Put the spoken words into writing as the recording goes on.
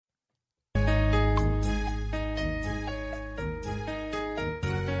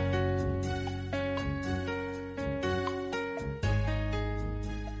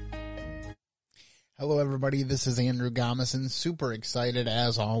Hello, everybody. This is Andrew Gomison. Super excited,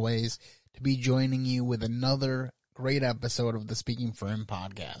 as always, to be joining you with another great episode of the Speaking for Him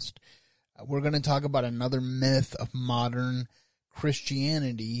podcast. We're going to talk about another myth of modern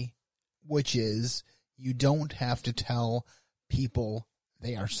Christianity, which is you don't have to tell people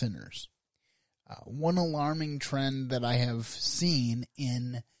they are sinners. One alarming trend that I have seen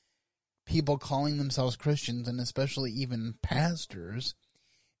in people calling themselves Christians, and especially even pastors,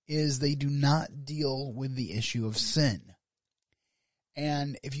 is they do not deal with the issue of sin.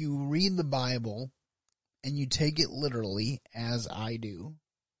 And if you read the Bible and you take it literally, as I do,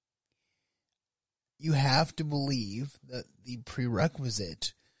 you have to believe that the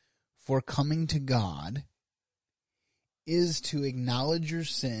prerequisite for coming to God is to acknowledge your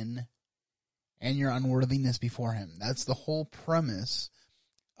sin and your unworthiness before Him. That's the whole premise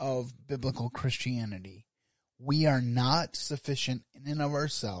of biblical Christianity. We are not sufficient in and of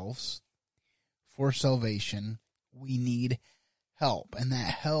ourselves for salvation. We need help, and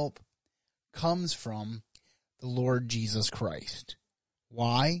that help comes from the Lord Jesus Christ.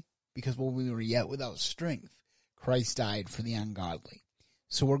 Why? Because while we were yet without strength, Christ died for the ungodly.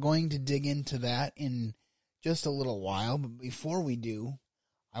 So we're going to dig into that in just a little while, but before we do,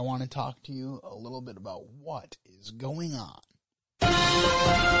 I want to talk to you a little bit about what is going on.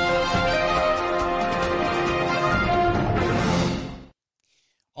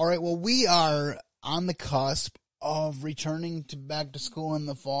 All right, well, we are on the cusp of returning back to school in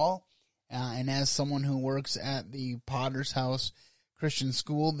the fall, and as someone who works at the Potter's House Christian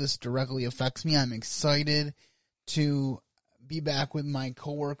School, this directly affects me. I'm excited to be back with my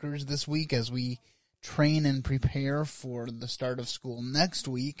coworkers this week as we train and prepare for the start of school next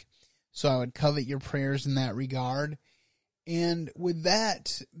week, so I would covet your prayers in that regard. And with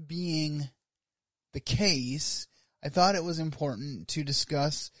that being the case, I thought it was important to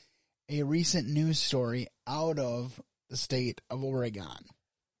discuss a recent news story out of the state of Oregon.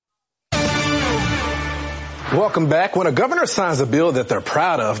 Welcome back. When a governor signs a bill that they're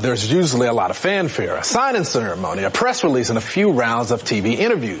proud of, there's usually a lot of fanfare, a signing ceremony, a press release, and a few rounds of TV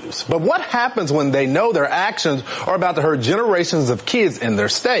interviews. But what happens when they know their actions are about to hurt generations of kids in their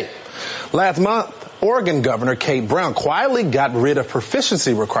state? Last month, Oregon Governor Kate Brown quietly got rid of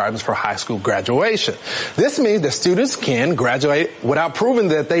proficiency requirements for high school graduation. This means that students can graduate without proving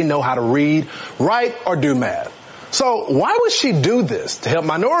that they know how to read, write, or do math. So why would she do this? To help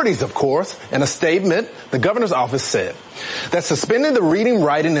minorities, of course. In a statement, the governor's office said that suspending the reading,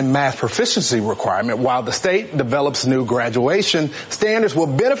 writing, and math proficiency requirement while the state develops new graduation standards will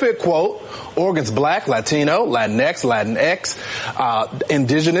benefit, quote, Oregon's Black, Latino, Latinx, Latinx,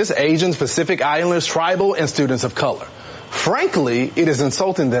 Indigenous, Asians, Pacific Islanders, tribal, and students of color. Frankly, it is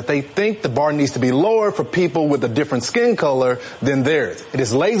insulting that they think the bar needs to be lower for people with a different skin color than theirs. It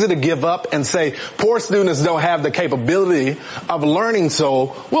is lazy to give up and say poor students don't have the capability of learning,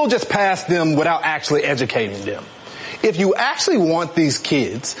 so we'll just pass them without actually educating them. If you actually want these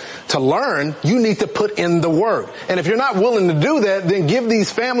kids to learn, you need to put in the work. And if you're not willing to do that, then give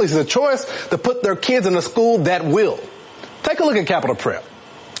these families the choice to put their kids in a school that will. Take a look at Capital Prep,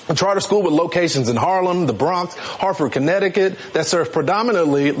 a charter school with locations in Harlem, the Bronx, Hartford, Connecticut, that serves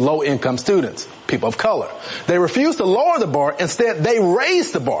predominantly low-income students, people of color. They refuse to lower the bar. Instead, they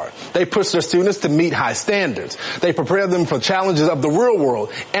raise the bar. They push their students to meet high standards. They prepare them for challenges of the real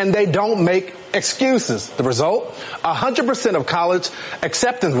world, and they don't make excuses. The result? 100% of college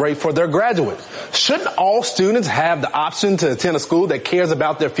acceptance rate for their graduates. Shouldn't all students have the option to attend a school that cares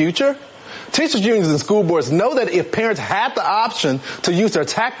about their future? Teachers unions and school boards know that if parents had the option to use their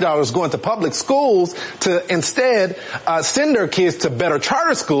tax dollars going to public schools to instead send their kids to better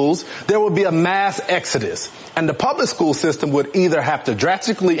charter schools, there would be a mass exodus. And the public school system would either have to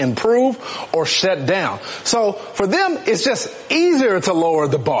drastically improve or shut down. So for them, it's just easier to lower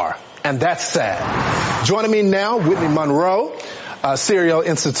the bar. And that's sad. Joining me now, Whitney Monroe, Serial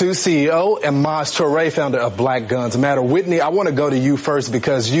Institute CEO, and Maj Toure, founder of Black Guns Matter. Whitney, I want to go to you first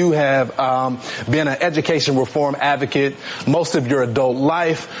because you have been an education reform advocate most of your adult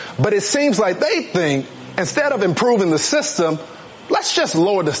life. But it seems like they think instead of improving the system, let's just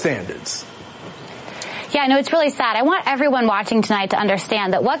lower the standards. Yeah, no, it's really sad. I want everyone watching tonight to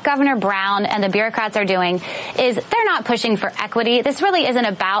understand that what Governor Brown and the bureaucrats are doing is they're not pushing for equity. This really isn't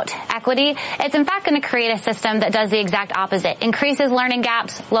about equity. It's in fact going to create a system that does the exact opposite, increases learning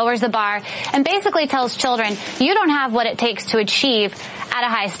gaps, lowers the bar, and basically tells children, you don't have what it takes to achieve at a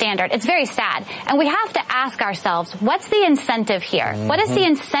high standard. It's very sad. And we have to ask ourselves, what's the incentive here? What is the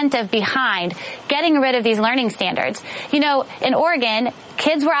incentive behind getting rid of these learning standards? You know, in Oregon,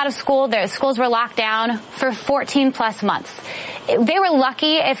 kids were out of school, their schools were locked down for 14 plus months. They were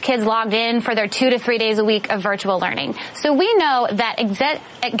lucky if kids logged in for their 2 to 3 days a week of virtual learning. So we know that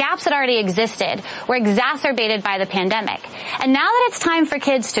gaps that already existed were exacerbated by the pandemic. And now that it's time for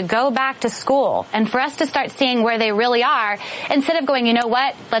kids to go back to school and for us to start seeing where they really are, instead of going, you know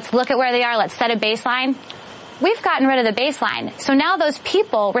what, let's look at where they are, let's set a baseline, we've gotten rid of the baseline. So now those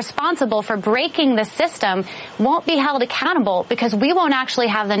people responsible for breaking the system won't be held accountable because we won't actually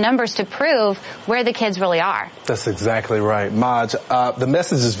have the numbers to prove where the kids really are. That's exactly right. Maj, the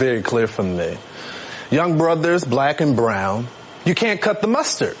message is very clear from me. Young brothers, black and brown, you can't cut the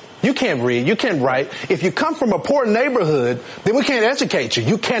mustard. You can't read. You can't write. If you come from a poor neighborhood, then we can't educate you.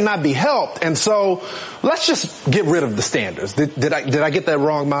 You cannot be helped. And so let's just get rid of the standards. Did I get that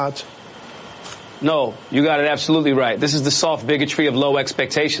wrong, Maj? No, you got it absolutely right. This is the soft bigotry of low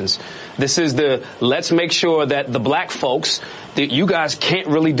expectations. This is the let's make sure that the black folks, that you guys can't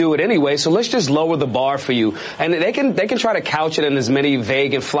really do it anyway, so let's just lower the bar for you. And they can try to couch it in as many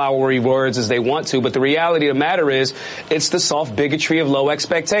vague and flowery words as they want to, but the reality of the matter is it's the soft bigotry of low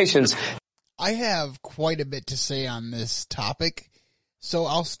expectations. I have quite a bit to say on this topic, so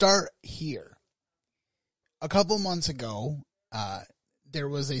I'll start here. A couple months ago, there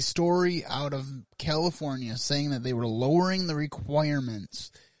was a story out of California saying that they were lowering the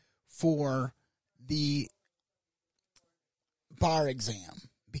requirements for the bar exam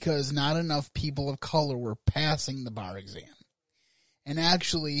because not enough people of color were passing the bar exam. And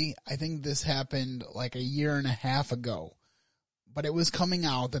actually, I think this happened like a year and a half ago, but it was coming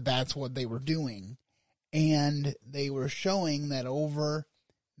out that that's what they were doing. And they were showing that over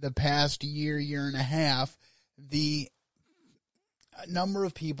the past year and a half, the number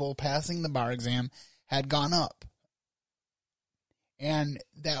of people passing the bar exam had gone up. And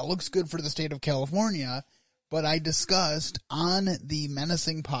that looks good for the state of California, but I discussed on the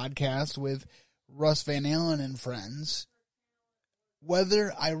Menacing podcast with Russ Van Allen and friends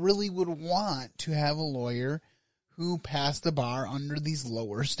whether I really would want to have a lawyer who passed the bar under these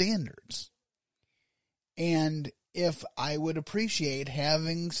lower standards. And if I would appreciate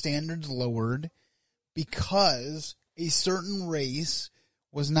having standards lowered because a certain race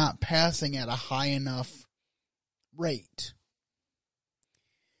was not passing at a high enough rate.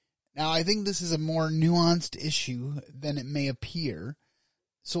 Now, I think this is a more nuanced issue than it may appear,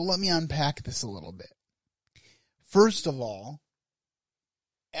 so let me unpack this a little bit. First of all,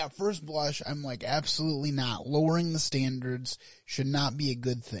 at first blush, I'm like, absolutely not. Lowering the standards should not be a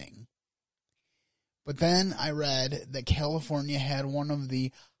good thing. But then I read that California had one of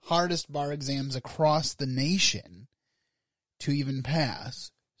the hardest bar exams across the nation to even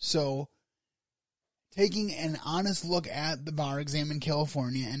pass. So, taking an honest look at the bar exam in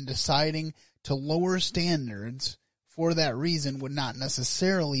California and deciding to lower standards for that reason would not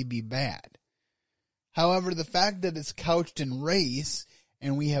necessarily be bad. However, the fact that it's couched in race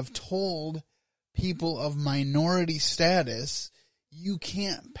and we have told people of minority status, you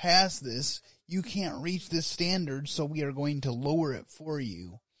can't pass this, you can't reach this standard, so we are going to lower it for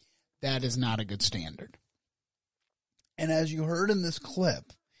you, that is not a good standard. And as you heard in this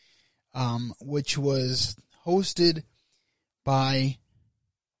clip, which was hosted by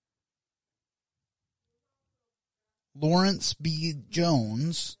Lawrence B.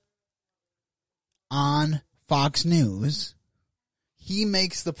 Jones on Fox News, he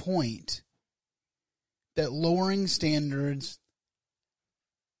makes the point that lowering standards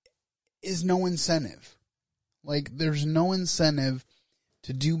is no incentive. Like, there's no incentive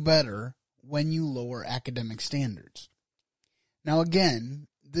to do better when you lower academic standards. Now, again,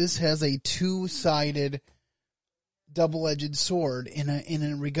 this has a two-sided, double-edged sword in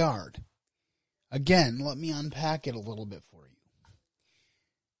a regard. Again, let me unpack it a little bit for you.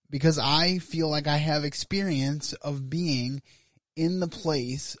 Because I feel like I have experience of being in the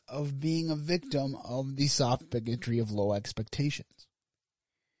place of being a victim of the soft bigotry of low expectations.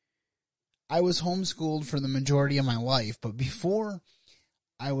 I was homeschooled for the majority of my life, but before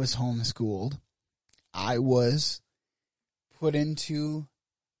I was homeschooled, I was put into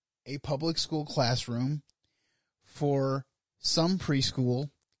a public school classroom for some preschool,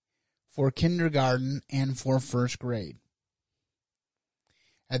 for kindergarten, and for first grade.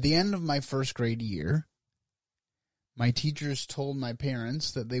 At the end of my first grade year, my teachers told my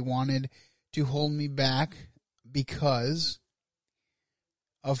parents that they wanted to hold me back because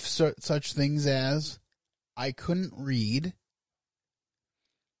of such things as I couldn't read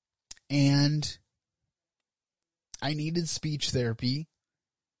and I needed speech therapy,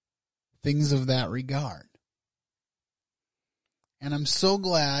 things of that regard. And I'm so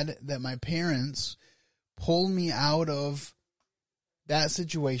glad that my parents pulled me out of that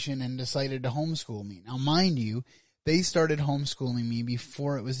situation and decided to homeschool me. Now, mind you, they started homeschooling me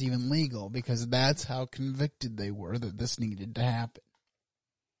before it was even legal because that's how convicted they were that this needed to happen.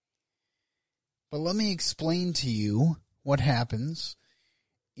 But let me explain to you what happens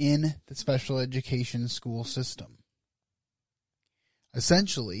in the special education school system.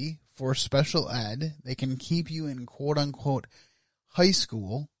 Essentially, for special ed, they can keep you in quote-unquote high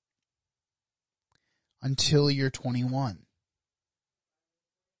school until you're 21.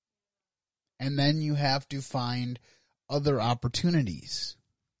 And then you have to find other opportunities.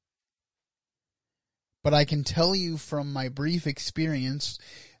 But I can tell you from my brief experience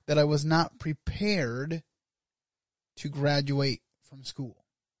that I was not prepared to graduate from school.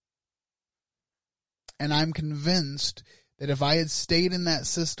 And I'm convinced that if I had stayed in that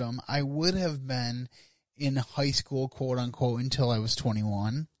system, I would have been in high school, quote unquote, until I was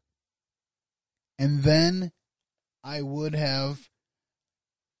 21. And then I would have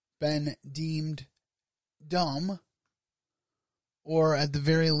been deemed dumb, or at the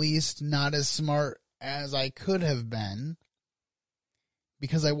very least not as smart as I could have been,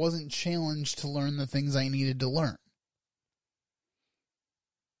 because I wasn't challenged to learn the things I needed to learn.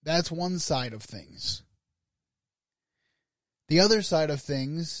 That's one side of things. The other side of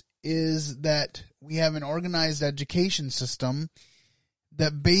things is that we have an organized education system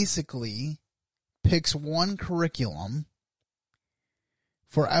that basically picks one curriculum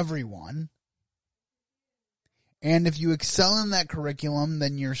for everyone. And if you excel in that curriculum,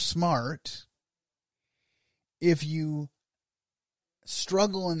 then you're smart. If you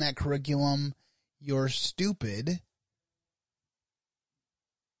struggle in that curriculum, you're stupid.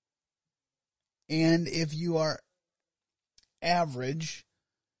 And if you are average,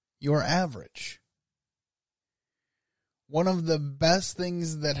 you're average. One of the best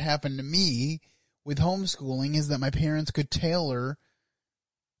things that happened to me with homeschooling is that my parents could tailor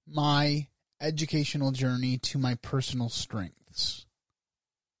my educational journey to my personal strengths.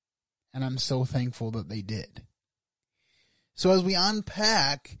 And I'm so thankful that they did. So as we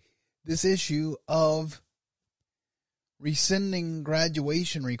unpack this issue of rescinding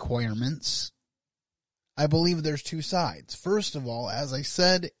graduation requirements, I believe there's two sides. First of all, as I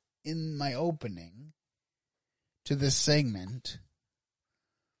said in my opening to this segment,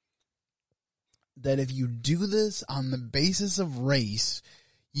 that if you do this on the basis of race,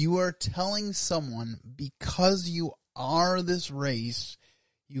 you are telling someone because you are this race,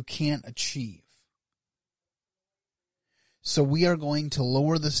 you can't achieve. So we are going to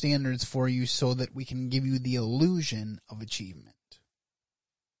lower the standards for you so that we can give you the illusion of achievement.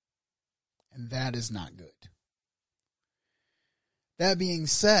 And that is not good. That being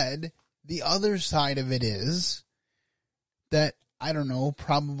said, the other side of it is that, I don't know,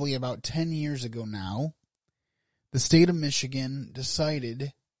 probably about 10 years ago now, the state of Michigan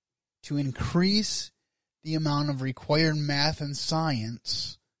decided to increase the amount of required math and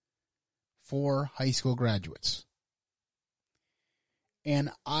science for high school graduates.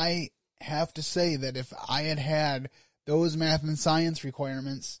 And I have to say that if I had had those math and science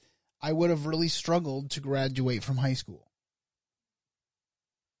requirements, I would have really struggled to graduate from high school.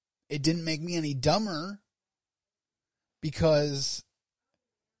 It didn't make me any dumber because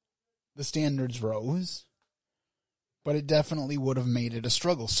the standards rose, but it definitely would have made it a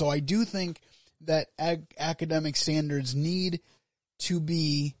struggle. So I do think that academic standards need to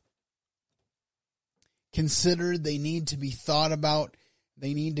be considered, they need to be thought about,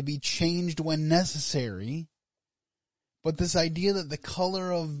 they need to be changed when necessary. But this idea that the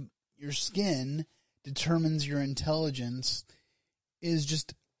color of your skin determines your intelligence is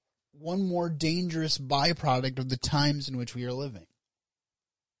just one more dangerous byproduct of the times in which we are living.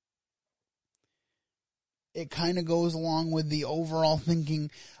 It kind of goes along with the overall thinking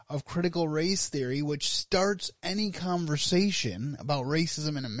of critical race theory, which starts any conversation about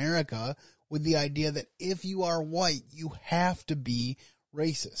racism in America with the idea that if you are white, you have to be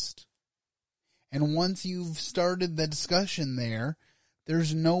racist. And once you've started the discussion there,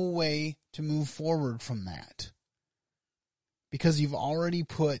 there's no way to move forward from that. Because you've already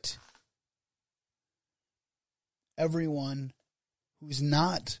put everyone who's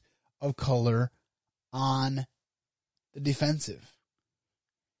not of color on the defensive.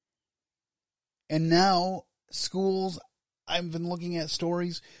 And now schools, I've been looking at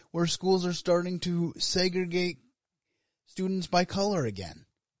stories where schools are starting to segregate students by color again.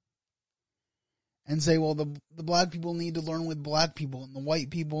 And say, well, the black people need to learn with black people and the white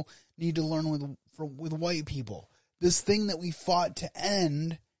people need to learn with white people. This thing that we fought to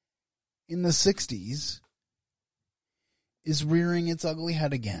end in the 60s is rearing its ugly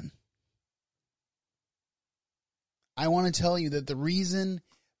head again. I want to tell you that the reason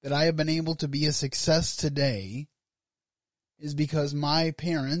that I have been able to be a success today is because my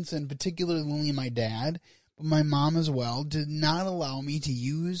parents, and particularly my dad, but my mom as well, did not allow me to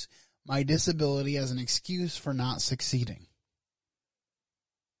use my disability as an excuse for not succeeding.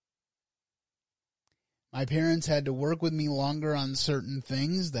 My parents had to work with me longer on certain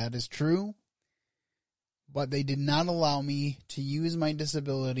things, that is true, but they did not allow me to use my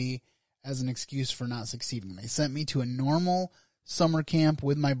disability as an excuse for not succeeding. They sent me to a normal summer camp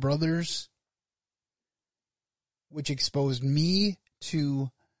with my brothers, which exposed me to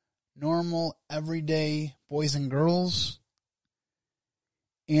normal, everyday boys and girls,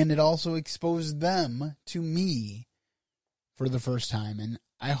 and it also exposed them to me for the first time, and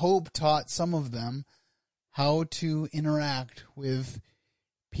I hope taught some of them how to interact with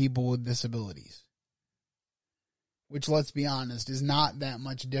people with disabilities, which, let's be honest, is not that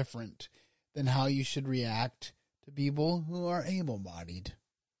much different than how you should react to people who are able-bodied.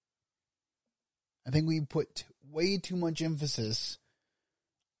 I think we put way too much emphasis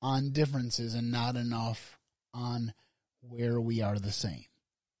on differences and not enough on where we are the same.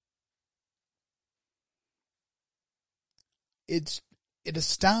 It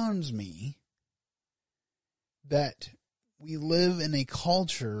astounds me that we live in a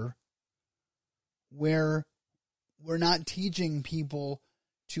culture where we're not teaching people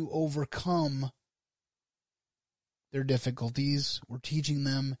to overcome their difficulties. We're teaching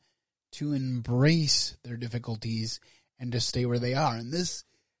them to embrace their difficulties and to stay where they are. And this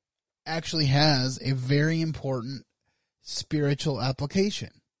actually has a very important spiritual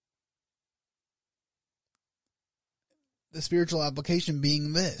application. The spiritual application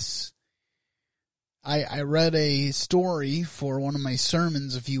being this. I read a story for one of my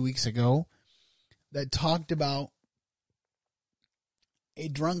sermons a few weeks ago that talked about a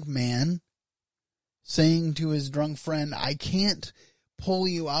drunk man saying to his drunk friend, I can't pull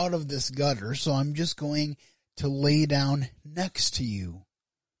you out of this gutter, so I'm just going to lay down next to you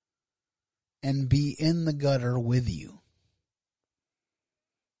and be in the gutter with you.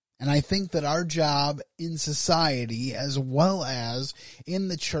 And I think that our job in society as well as in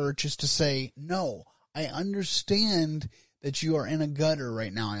the church is to say, no, I understand that you are in a gutter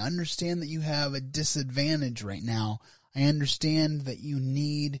right now. I understand that you have a disadvantage right now. I understand that you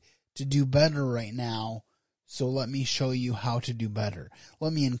need to do better right now. So let me show you how to do better.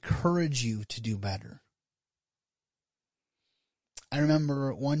 Let me encourage you to do better. I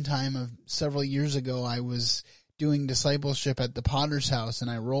remember one time several years ago, I was doing discipleship at the Potter's house, and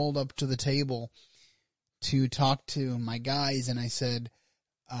I rolled up to the table to talk to my guys, and I said,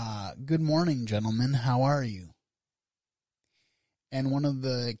 good morning, gentlemen. How are you? And one of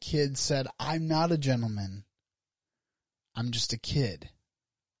the kids said, I'm not a gentleman. I'm just a kid.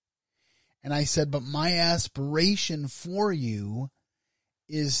 And I said, but my aspiration for you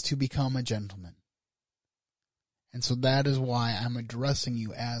is to become a gentleman. And so that is why I'm addressing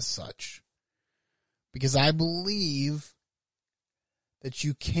you as such. Because I believe that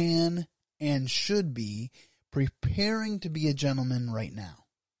you can and should be preparing to be a gentleman right now.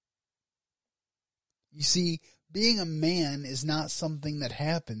 You see, being a man is not something that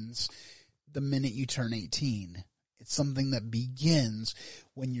happens the minute you turn 18. It's something that begins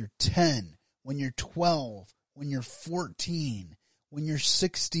when you're 10, when you're 12, when you're 14, when you're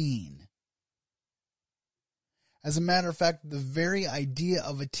 16. As a matter of fact, the very idea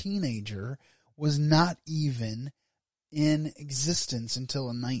of a teenager was not even in existence until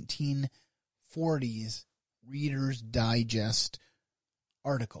a 1940s Reader's Digest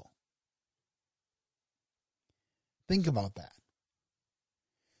article. Think about that.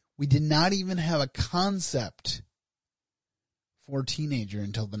 We did not even have a concept for teenager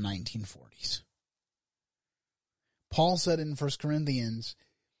until the 1940s. Paul said in 1 Corinthians,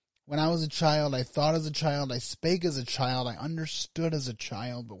 when I was a child, I thought as a child, I spake as a child, I understood as a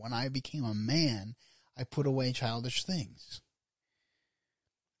child, but when I became a man, I put away childish things.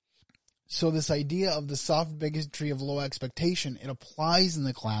 So this idea of the soft bigotry of low expectation, it applies in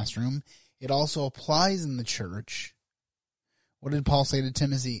the classroom. It also applies in the church. What did Paul say to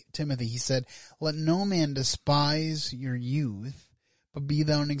Timothy? He said, let no man despise your youth, but be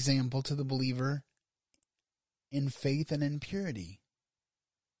thou an example to the believer in faith and in purity.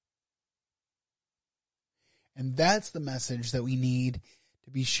 And that's the message that we need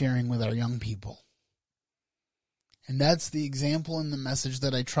to be sharing with our young people. And that's the example and the message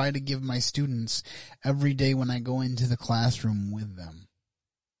that I try to give my students every day when I go into the classroom with them.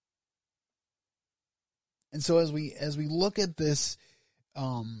 And so as we look at this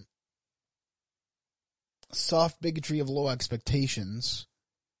soft bigotry of low expectations,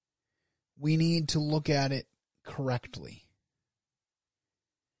 we need to look at it correctly.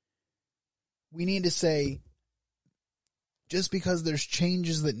 We need to say, just because there's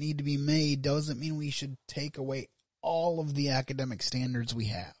changes that need to be made doesn't mean we should take away all of the academic standards we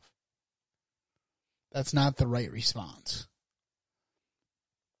have. That's not the right response.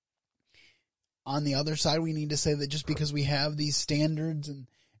 On the other side, we need to say that just because we have these standards and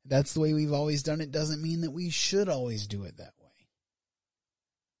that's the way we've always done it doesn't mean that we should always do it that way.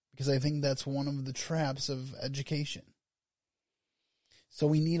 Because I think that's one of the traps of education. So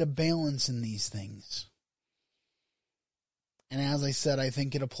we need a balance in these things. And as I said, I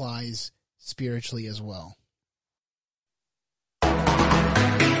think it applies spiritually as well.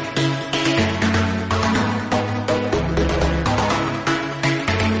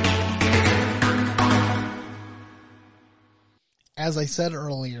 As I said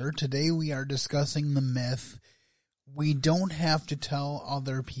earlier, today we are discussing the myth, we don't have to tell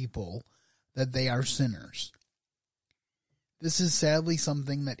other people that they are sinners. This is sadly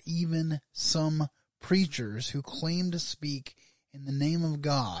something that even some preachers who claim to speak in the name of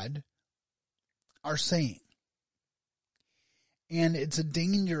God are saying. And it's a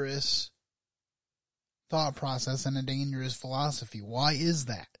dangerous thought process and a dangerous philosophy. Why is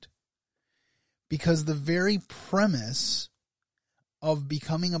that? Because the very premise of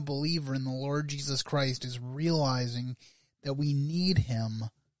becoming a believer in the Lord Jesus Christ is realizing that we need Him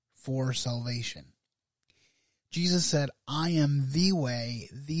for salvation. Jesus said, I am the way,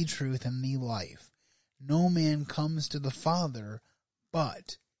 the truth, and the life. No man comes to the Father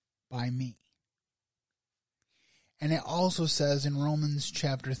but by me. And it also says in Romans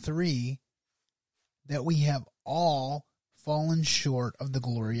chapter 3 that we have all fallen short of the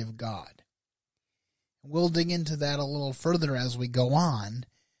glory of God. We'll dig into that a little further as we go on,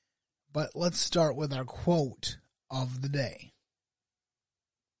 but let's start with our quote of the day.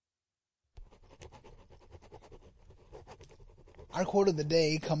 Our quote of the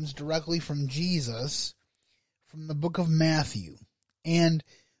day comes directly from Jesus from the book of Matthew. And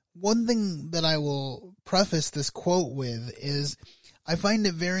one thing that I will preface this quote with is I find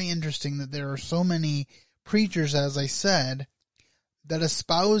it very interesting that there are so many preachers, as I said, that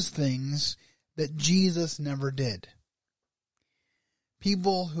espouse things that Jesus never did.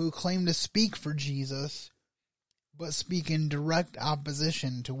 People who claim to speak for Jesus, but speak in direct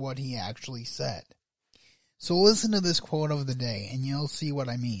opposition to what he actually said. So listen to this quote of the day, and you'll see what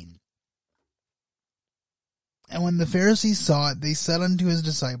I mean. And when the Pharisees saw it, they said unto his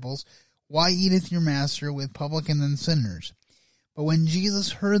disciples, Why eateth your master with publicans and sinners? But when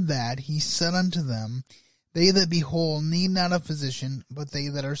Jesus heard that, he said unto them, They that be whole need not a physician, but they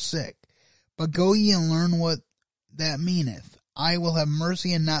that are sick. But go ye and learn what that meaneth. I will have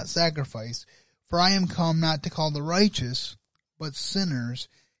mercy and not sacrifice, for I am come not to call the righteous, but sinners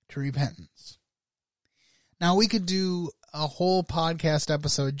to repentance. Now we could do a whole podcast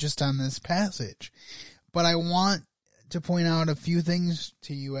episode just on this passage, but I want to point out a few things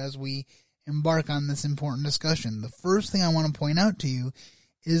to you as we embark on this important discussion. The first thing I want to point out to you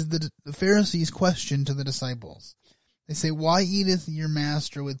is the Pharisees' question to the disciples. They say, Why eateth your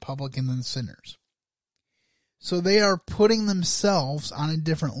master with publicans and sinners? So they are putting themselves on a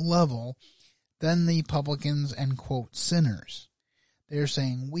different level than the publicans and, quote, sinners. They're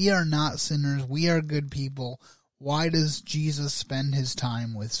saying, we are not sinners, we are good people. Why does Jesus spend his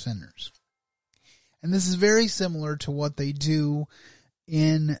time with sinners? And this is very similar to what they do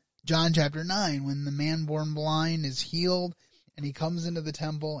in John chapter 9, when the man born blind is healed, and he comes into the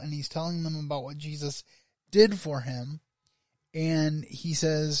temple, and he's telling them about what Jesus did for him, and he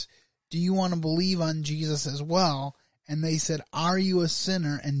says, do you want to believe on Jesus as well? And they said, are you a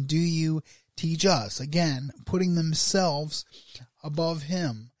sinner, and do you teach us? Again, putting themselves above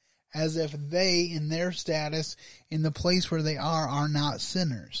him, as if they, in their status, in the place where they are not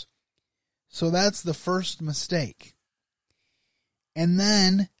sinners. So that's the first mistake. And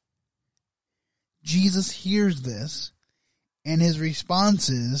then Jesus hears this, and his response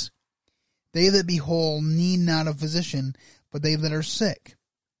is, they that be whole need not a physician, but they that are sick.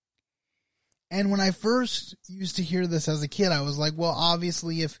 And when I first used to hear this as a kid, I was like, well,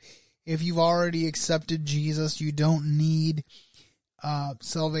 obviously if you've already accepted Jesus, you don't need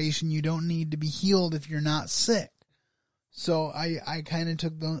salvation. You don't need to be healed if you're not sick. So I kind of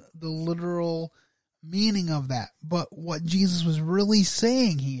took the literal meaning of that. But what Jesus was really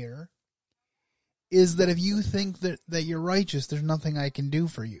saying here is that if you think that you're righteous, there's nothing I can do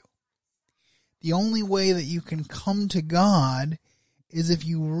for you. The only way that you can come to God is if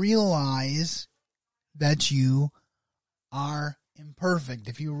you realize that you are imperfect.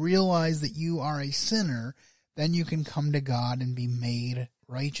 If you realize that you are a sinner, then you can come to God and be made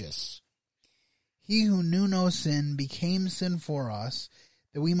righteous. He who knew no sin became sin for us,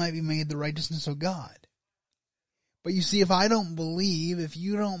 that we might be made the righteousness of God. But you see, if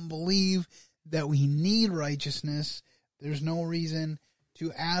you don't believe that we need righteousness, there's no reason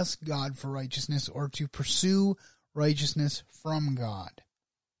to ask God for righteousness or to pursue righteousness from God.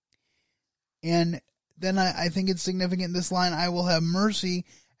 And then I think it's significant, this line, I will have mercy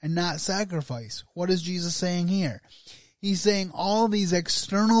and not sacrifice. What is Jesus saying here? He's saying all these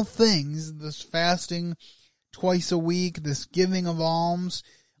external things, this fasting twice a week, this giving of alms,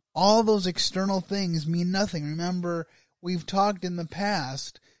 all those external things mean nothing. Remember, we've talked in the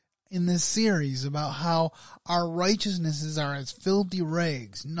past in this series about how our righteousnesses are as filthy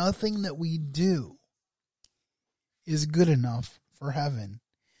rags. Nothing that we do is good enough for heaven.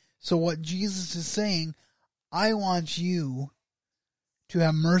 So what Jesus is saying, I want you to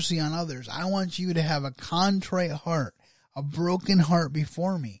have mercy on others. I want you to have a contrite heart, a broken heart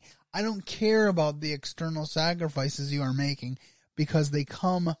before me. I don't care about the external sacrifices you are making because they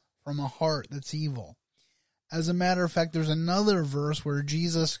come from a heart that's evil. As a matter of fact, there's another verse where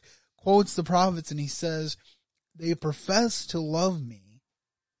Jesus quotes the prophets and he says, they profess to love me,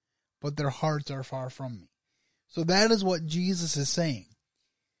 but their hearts are far from me. So that is what Jesus is saying.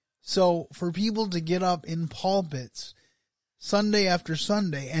 So for people to get up in pulpits Sunday after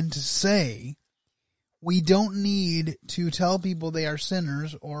Sunday and to say, we don't need to tell people they are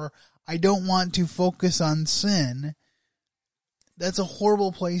sinners, or I don't want to focus on sin, that's a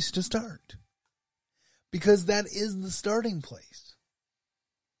horrible place to start. Because that is the starting place.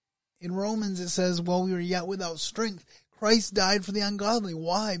 In Romans it says, while we were yet without strength, Christ died for the ungodly.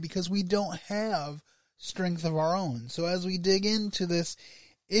 Why? Because we don't have strength of our own. So as we dig into this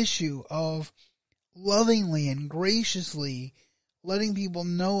issue of lovingly and graciously letting people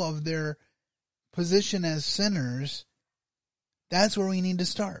know of their position as sinners, that's where we need to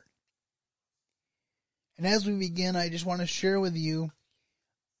start. And as we begin, I just want to share with you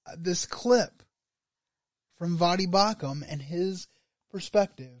this clip from Voddie Baucham and his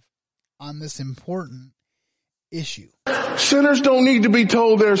perspective on this important issue. Sinners don't need to be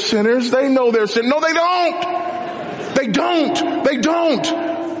told they're sinners. They know they're sinners. No, they don't. They don't. They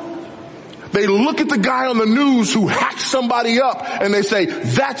don't. They look at the guy on the news who hacked somebody up and they say,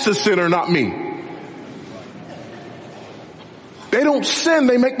 that's a sinner, not me. They don't sin,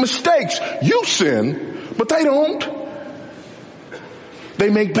 they make mistakes. You sin, but they don't. They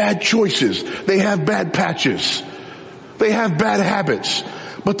make bad choices. They have bad patches. They have bad habits,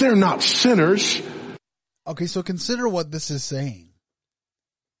 but they're not sinners. Okay, so consider what this is saying.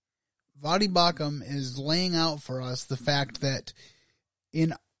 Voddie Baucham is laying out for us the fact that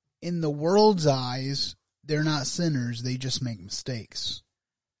in the world's eyes, they're not sinners, they just make mistakes.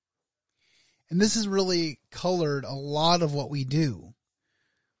 And this has really colored a lot of what we do.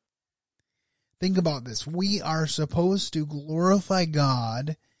 Think about this. We are supposed to glorify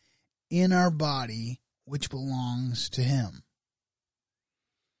God in our body, which belongs to Him.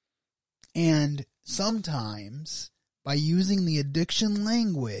 And sometimes, by using the addiction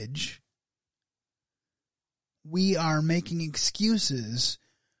language, we are making excuses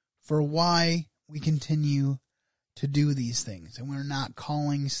for why we continue to do these things, and we're not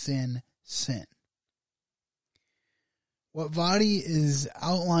calling sin sin. What Voddie is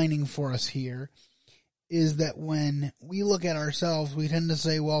outlining for us here is that when we look at ourselves, we tend to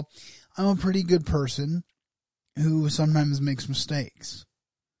say, well, I'm a pretty good person who sometimes makes mistakes.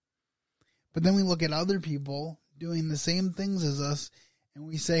 But then we look at other people doing the same things as us, and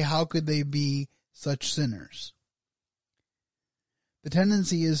we say, how could they be such sinners? The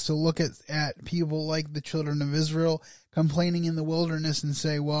tendency is to look at people like the children of Israel complaining in the wilderness and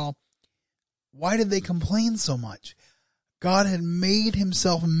say, well, why did they complain so much? God had made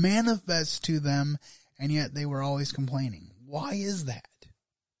Himself manifest to them, and yet they were always complaining. Why is that?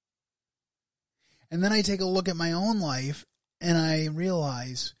 And then I take a look at my own life, and I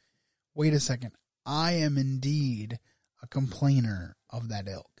realize, wait a second, I am indeed a complainer of that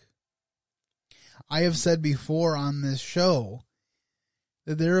ilk. I have said before on this show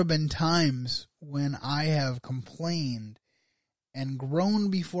that there have been times when I have complained and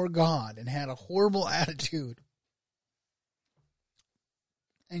groaned before God and had a horrible attitude,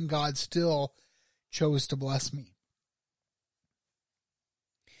 and God still chose to bless me.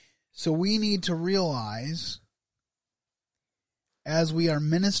 So we need to realize, as we are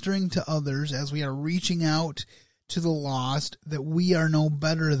ministering to others, as we are reaching out to the lost, that we are no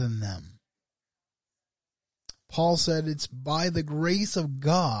better than them. Paul said, it's by the grace of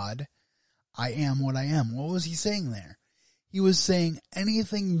God I am what I am. What was he saying there? He was saying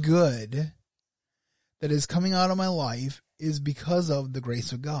anything good that is coming out of my life is because of the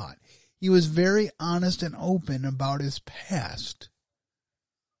grace of God. He was very honest and open about his past.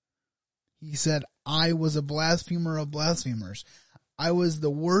 He said, I was a blasphemer of blasphemers. I was the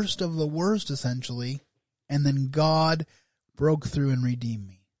worst of the worst, essentially, and then God broke through and redeemed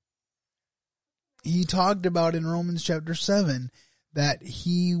me. He talked about in Romans chapter 7 that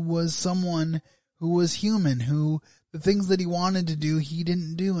he was someone who was human, who the things that he wanted to do, he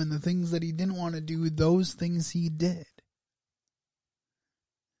didn't do, and the things that he didn't want to do, those things he did.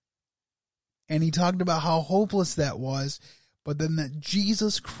 And he talked about how hopeless that was, but then that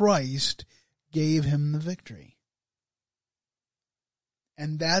Jesus Christ gave him the victory.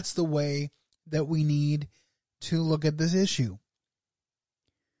 And that's the way that we need to look at this issue.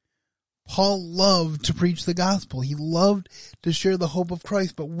 Paul loved to preach the gospel. He loved to share the hope of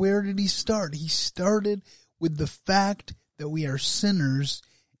Christ. But where did he start? He started with the fact that we are sinners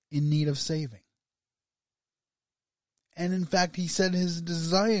in need of saving. And in fact, he said his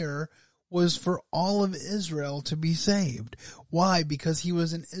desire was for all of Israel to be saved. Why? Because he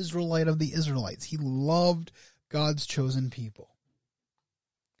was an Israelite of the Israelites. He loved God's chosen people.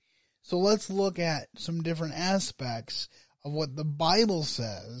 So let's look at some different aspects of what the Bible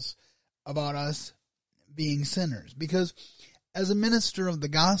says about us being sinners. Because as a minister of the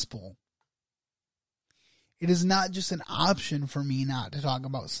gospel, it is not just an option for me not to talk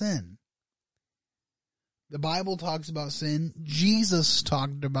about sin. The Bible talks about sin. Jesus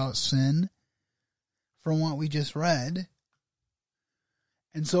talked about sin from what we just read.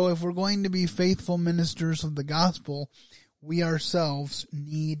 And so if we're going to be faithful ministers of the gospel, we ourselves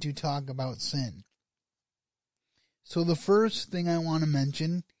need to talk about sin. So the first thing I want to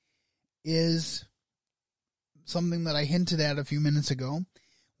mention is something that I hinted at a few minutes ago.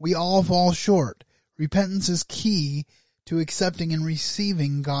 We all fall short. Repentance is key to accepting and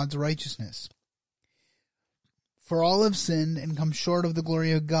receiving God's righteousness. For all have sinned and come short of the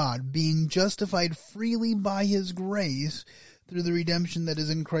glory of God, being justified freely by his grace through the redemption that is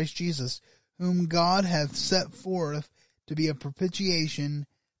in Christ Jesus, whom God hath set forth to be a propitiation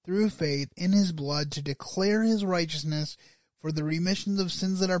through faith in his blood, to declare his righteousness for the remission of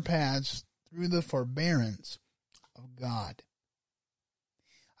sins that are past through the forbearance of God.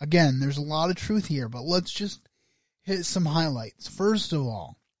 Again, there's a lot of truth here, but let's just hit some highlights. First of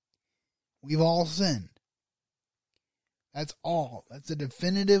all, we've all sinned. That's all. That's a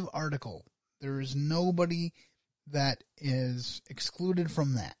definitive article. There is nobody that is excluded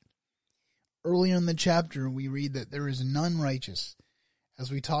from that. Earlier in the chapter, we read that there is none righteous, as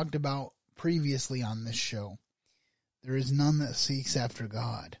we talked about previously on this show. There is none that seeks after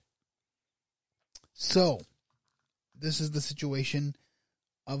God. So, this is the situation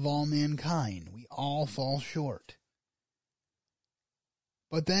of all mankind. We all fall short.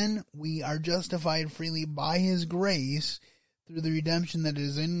 But then we are justified freely by his grace through the redemption that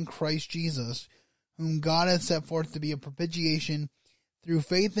is in Christ Jesus, whom God hath set forth to be a propitiation through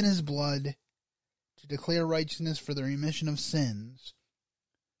faith in his blood, to declare righteousness for the remission of sins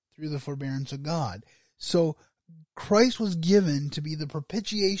through the forbearance of God. So Christ was given to be the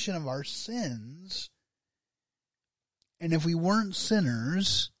propitiation of our sins. And if we weren't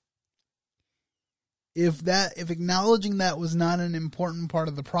sinners, if acknowledging that was not an important part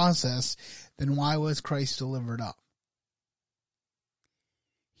of the process, then why was Christ delivered up?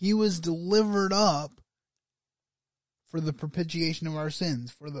 He was delivered up for the propitiation of our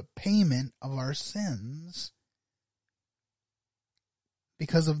sins, for the payment of our sins,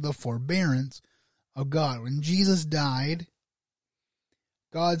 because of the forbearance of God. When Jesus died,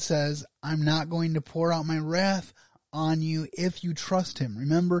 God says, I'm not going to pour out my wrath on you if you trust him.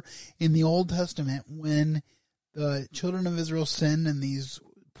 Remember, in the Old Testament, when the children of Israel sinned and these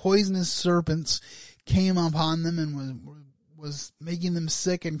poisonous serpents came upon them and was making them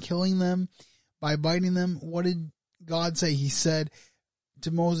sick and killing them by biting them, what did God say? He said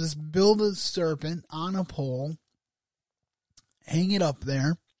to Moses, build a serpent on a pole, hang it up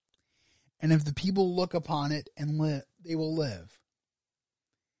there, and if the people look upon it and live, they will live.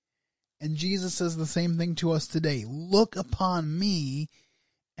 And Jesus says the same thing to us today. Look upon me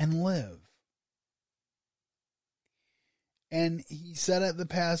and live. And he said at the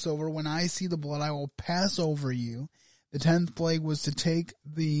Passover, when I see the blood, I will pass over you. The 10th plague was to take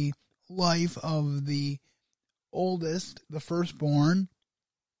the life of the oldest, the firstborn.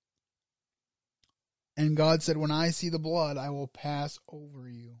 And God said, when I see the blood, I will pass over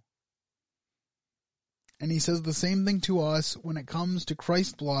you. And he says the same thing to us when it comes to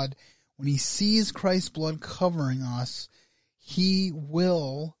Christ's blood. When he sees Christ's blood covering us, he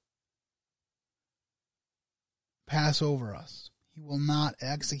will pass over us. He will not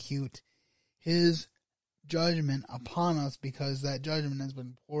execute his judgment upon us because that judgment has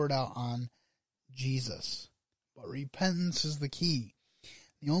been poured out on Jesus. But repentance is the key.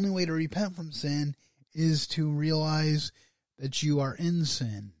 The only way to repent from sin is to realize that you are in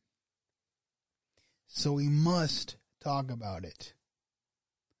sin. So we must talk about it.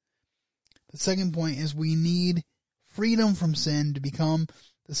 The second point is we need freedom from sin to become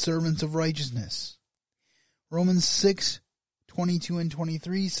the servants of righteousness. Romans 6:22 and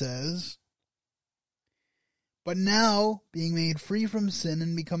 23 says, "But now, being made free from sin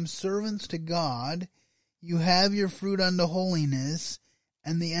and become servants to God, you have your fruit unto holiness,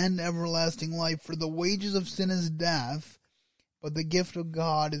 and the end everlasting life. For the wages of sin is death, but the gift of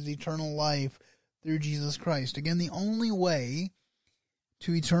God is eternal life through Jesus Christ." Again, the only way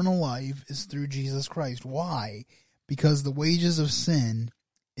to eternal life is through Jesus Christ. Why? Because the wages of sin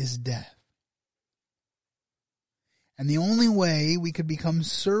is death. And the only way we could become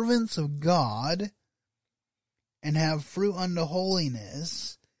servants of God and have fruit unto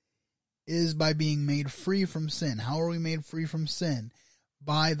holiness is by being made free from sin. How are we made free from sin?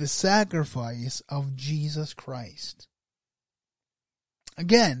 By the sacrifice of Jesus Christ.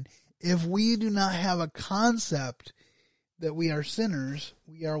 Again, if we do not have a concept that we are sinners,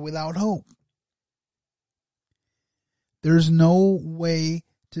 we are without hope. There's no way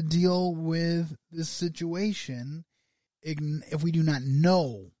to deal with this situation if we do not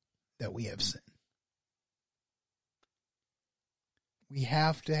know that we have sinned. We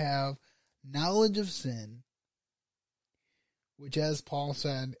have to have knowledge of sin, which, as Paul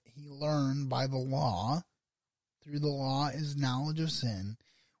said, he learned by the law. Through the law is knowledge of sin.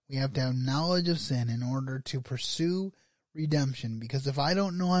 We have to have knowledge of sin in order to pursue redemption. Because if I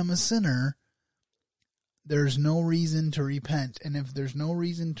don't know I'm a sinner, there's no reason to repent. And if there's no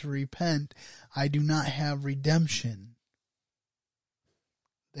reason to repent, I do not have redemption.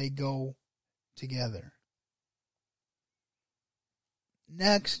 They go together.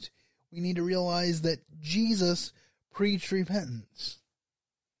 Next, we need to realize that Jesus preached repentance.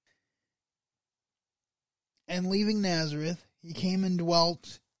 And leaving Nazareth, he came and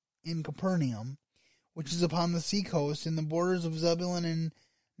dwelt in Capernaum, which is upon the seacoast in the borders of Zebulun and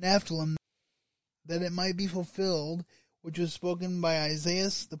Naphtali, that it might be fulfilled, which was spoken by Isaiah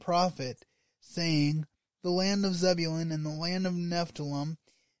the prophet, saying, "The land of Zebulun and the land of Naphtali,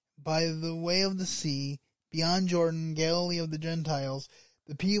 by the way of the sea, beyond Jordan, Galilee of the Gentiles,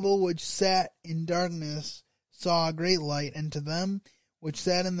 the people which sat in darkness saw a great light, and to them which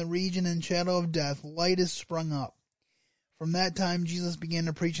sat in the region and shadow of death, light is sprung up." From that time Jesus began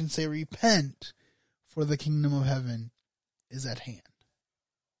to preach and say, "Repent, for the kingdom of heaven is at hand."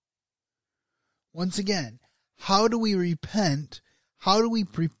 Once again, how do we repent? How do we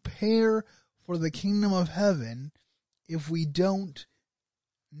prepare for the kingdom of heaven if we don't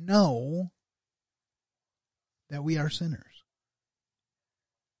know that we are sinners?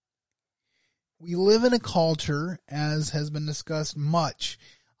 We live in a culture, as has been discussed much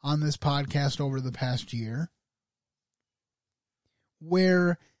on this podcast over the past year,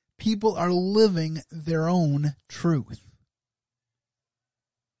 where people are living their own truth.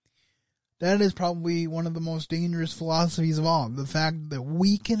 That is probably one of the most dangerous philosophies of all, the fact that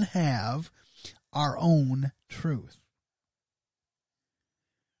we can have our own truth,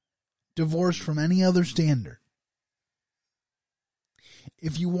 divorced from any other standard.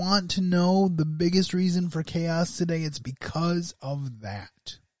 If you want to know the biggest reason for chaos today, it's because of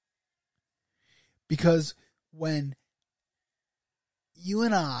that. Because when you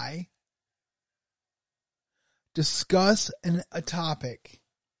and I discuss a topic,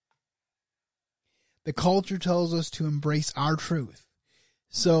 the culture tells us to embrace our truth.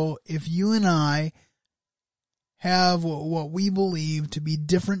 So if you and I have what we believe to be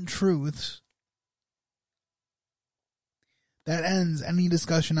different truths, that ends any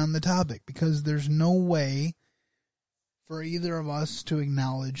discussion on the topic, because there's no way for either of us to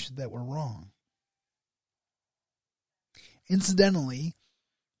acknowledge that we're wrong. Incidentally,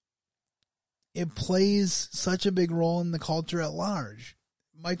 it plays such a big role in the culture at large.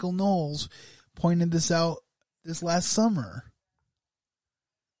 Michael Knowles pointed this out this last summer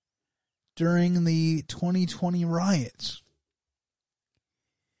during the 2020 riots.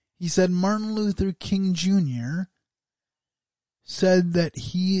 He said Martin Luther King Jr. said that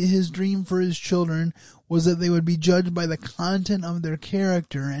his dream for his children was that they would be judged by the content of their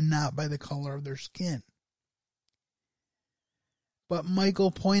character and not by the color of their skin. But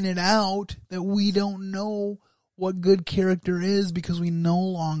Michael pointed out that we don't know what good character is because we no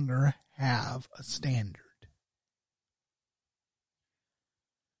longer have a standard.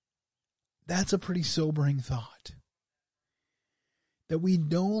 That's a pretty sobering thought. That we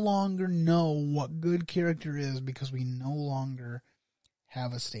no longer know what good character is because we no longer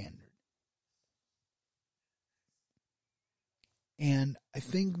have a standard. And I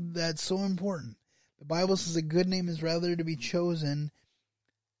think that's so important. The Bible says a good name is rather to be chosen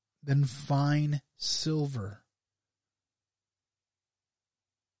than fine silver.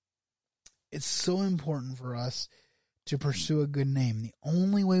 It's so important for us to pursue a good name. The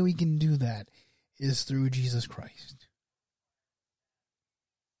only way we can do that is through Jesus Christ.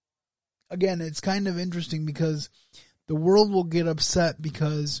 Again, it's kind of interesting because the world will get upset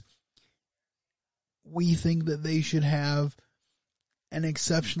because we think that they should have an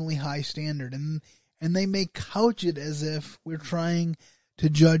exceptionally high standard, and they may couch it as if we're trying to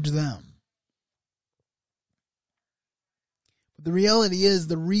judge them. But the reality is,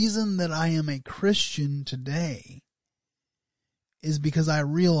 the reason that I am a Christian today is because I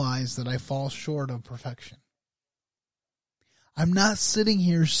realize that I fall short of perfection. I'm not sitting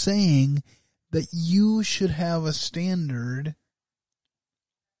here saying that you should have a standard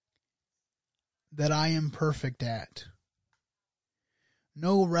that I am perfect at.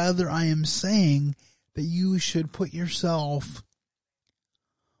 No, rather I am saying that you should put yourself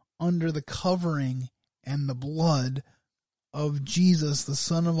under the covering and the blood of Jesus, the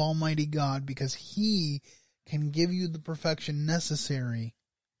Son of Almighty God, because He can give you the perfection necessary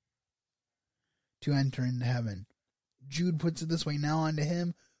to enter into heaven. Jude puts it this way, now unto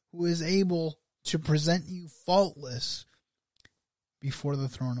Him who is able to present you faultless before the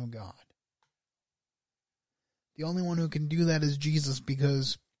throne of God. The only one who can do that is Jesus,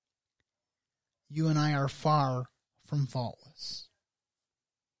 because you and I are far from faultless.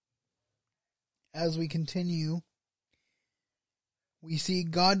 As we continue, we see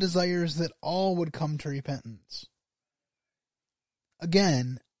God desires that all would come to repentance.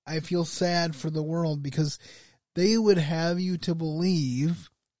 Again, I feel sad for the world because they would have you to believe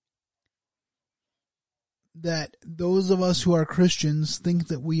that those of us who are Christians think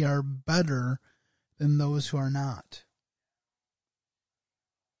that we are better than those who are not.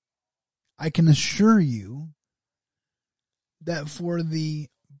 I can assure you that for the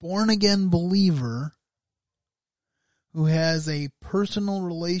born-again believer who has a personal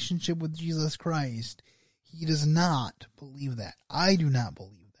relationship with Jesus Christ, he does not believe that. I do not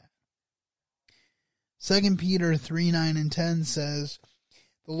believe that. 2 Peter 3:9 and 10 says,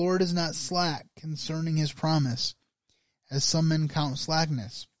 the Lord is not slack concerning His promise, as some men count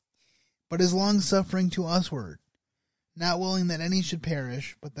slackness, but is long-suffering to usward, not willing that any should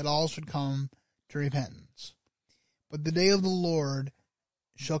perish, but that all should come to repentance. But the day of the Lord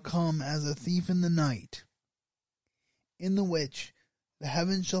shall come as a thief in the night, in the which the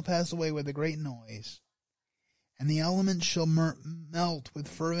heavens shall pass away with a great noise, and the elements shall melt with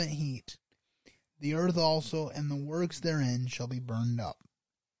fervent heat. The earth also and the works therein shall be burned up.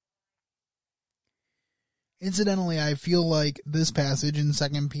 Incidentally, I feel like this passage in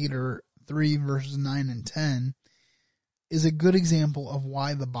 2 Peter 3 verses 9 and 10 is a good example of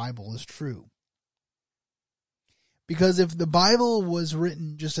why the Bible is true. Because if the Bible was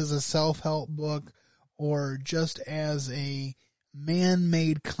written just as a self-help book or just as a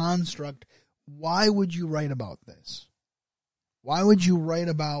man-made construct, why would you write about this? Why would you write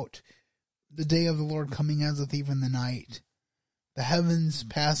about the day of the Lord coming as a thief in the night, the heavens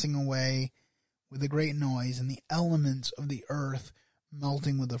passing away with a great noise, and the elements of the earth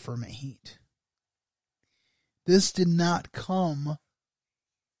melting with a fervent heat? This did not come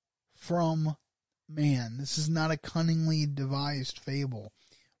from man. This is not a cunningly devised fable.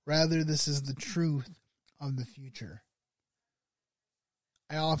 Rather, this is the truth of the future.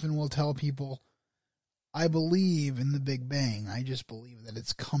 I often will tell people, I believe in the Big Bang. I just believe that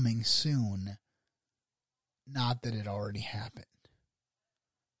it's coming soon, not that it already happened.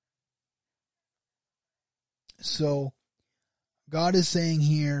 So, God is saying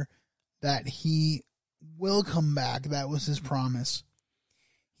here that He will come back. That was His promise.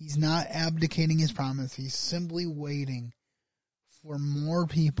 He's not abdicating His promise. He's simply waiting for more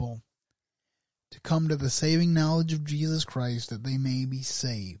people to come to the saving knowledge of Jesus Christ that they may be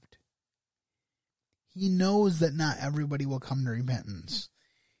saved. He knows that not everybody will come to repentance.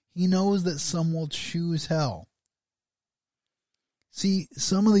 He knows that some will choose hell. See,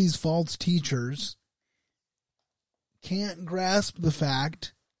 some of these false teachers can't grasp the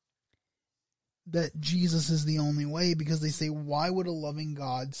fact that Jesus is the only way, because they say, why would a loving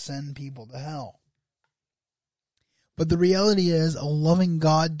God send people to hell? But the reality is, a loving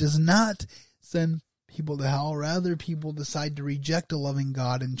God does not send people to hell. Rather, people decide to reject a loving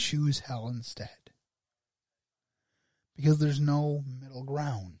God and choose hell instead, because there's no middle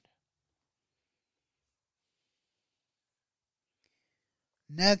ground.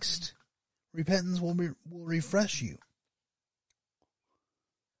 Next, repentance will refresh you.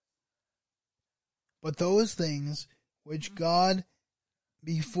 But those things which God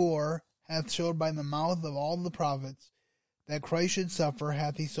before hath showed by the mouth of all the prophets, that Christ should suffer,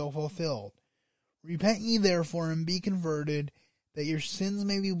 hath he so fulfilled. Repent ye therefore, and be converted, that your sins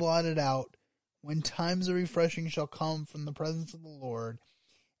may be blotted out, when times of refreshing shall come from the presence of the Lord,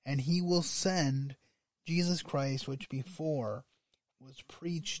 and he will send Jesus Christ, which before was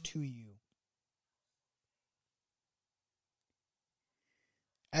preached to you.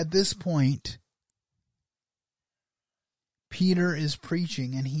 At this point, Peter is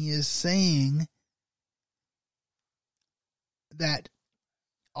preaching, and he is saying that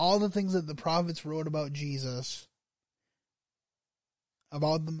all the things that the prophets wrote about Jesus,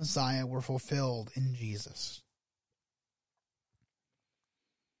 about the Messiah, were fulfilled in Jesus.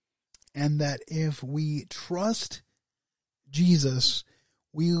 And that if we trust Jesus,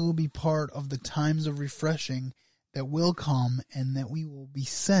 we will be part of the times of refreshing that will come, and that we will be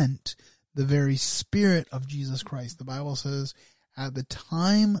sent the very Spirit of Jesus Christ. The Bible says at the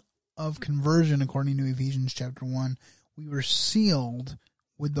time of conversion, according to Ephesians chapter 1, we were sealed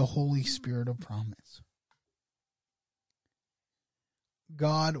with the Holy Spirit of promise.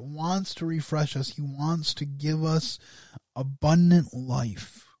 God wants to refresh us. He wants to give us abundant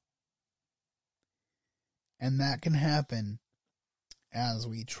life. And that can happen as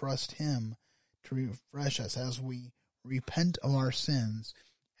we trust Him to refresh us, as we repent of our sins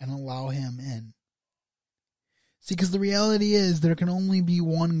and allow Him in. See, because the reality is there can only be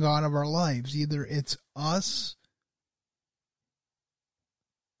one God of our lives. Either it's us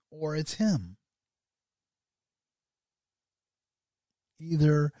or it's Him.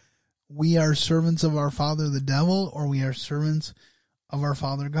 Either we are servants of our father the devil, or we are servants of our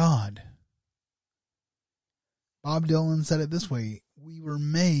Father God. Bob Dylan said it this way: we were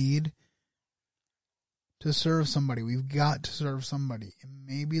made to serve somebody. We've got to serve somebody. It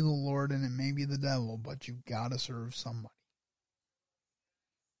may be the Lord and it may be the devil, but you've got to serve somebody.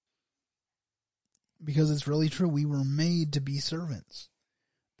 Because it's really true. We were made to be servants.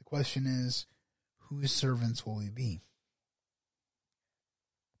 The question is, whose servants will we be?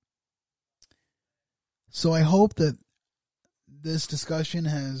 So I hope that this discussion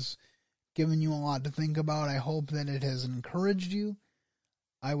has given you a lot to think about. I hope that it has encouraged you.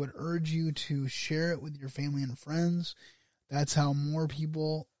 I would urge you to share it with your family and friends. That's how more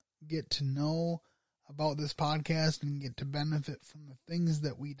people get to know about this podcast and get to benefit from the things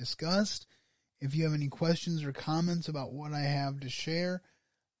that we discussed. If you have any questions or comments about what I have to share,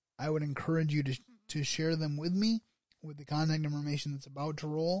 I would encourage you to share them with me with the contact information that's about to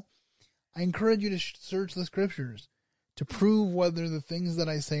roll. I encourage you to search the scriptures to prove whether the things that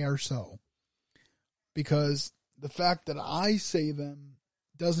I say are so. Because the fact that I say them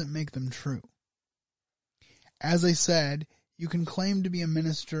doesn't make them true. As I said, you can claim to be a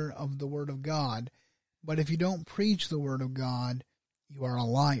minister of the Word of God, but if you don't preach the Word of God, you are a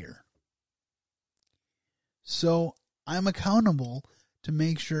liar. So I'm accountable to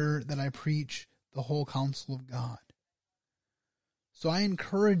make sure that I preach the whole counsel of God. So I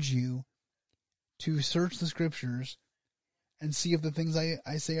encourage you to search the scriptures and see if the things I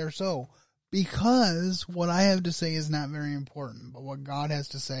say are so. Because what I have to say is not very important, but what God has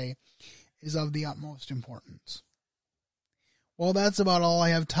to say is of the utmost importance. Well, that's about all I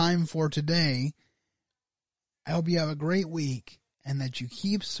have time for today. I hope you have a great week and that you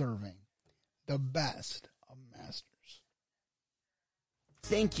keep serving the best of masters.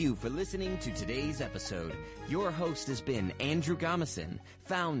 Thank you for listening to today's episode. Your host has been Andrew Gomison,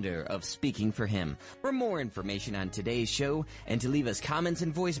 founder of Speaking for Him. For more information on today's show and to leave us comments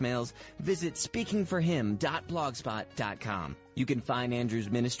and voicemails, visit speakingforhim.blogspot.com. You can find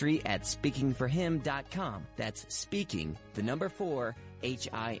Andrew's ministry at speakingforhim.com. That's speaking, 4,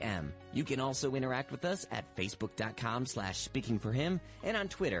 HIM. You can also interact with us at facebook.com/speakingforhim and on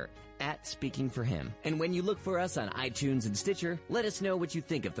Twitter @speakingforhim. And when you look for us on iTunes and Stitcher, let us know what you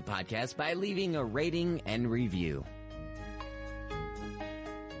think of the podcast by leaving a rating and review.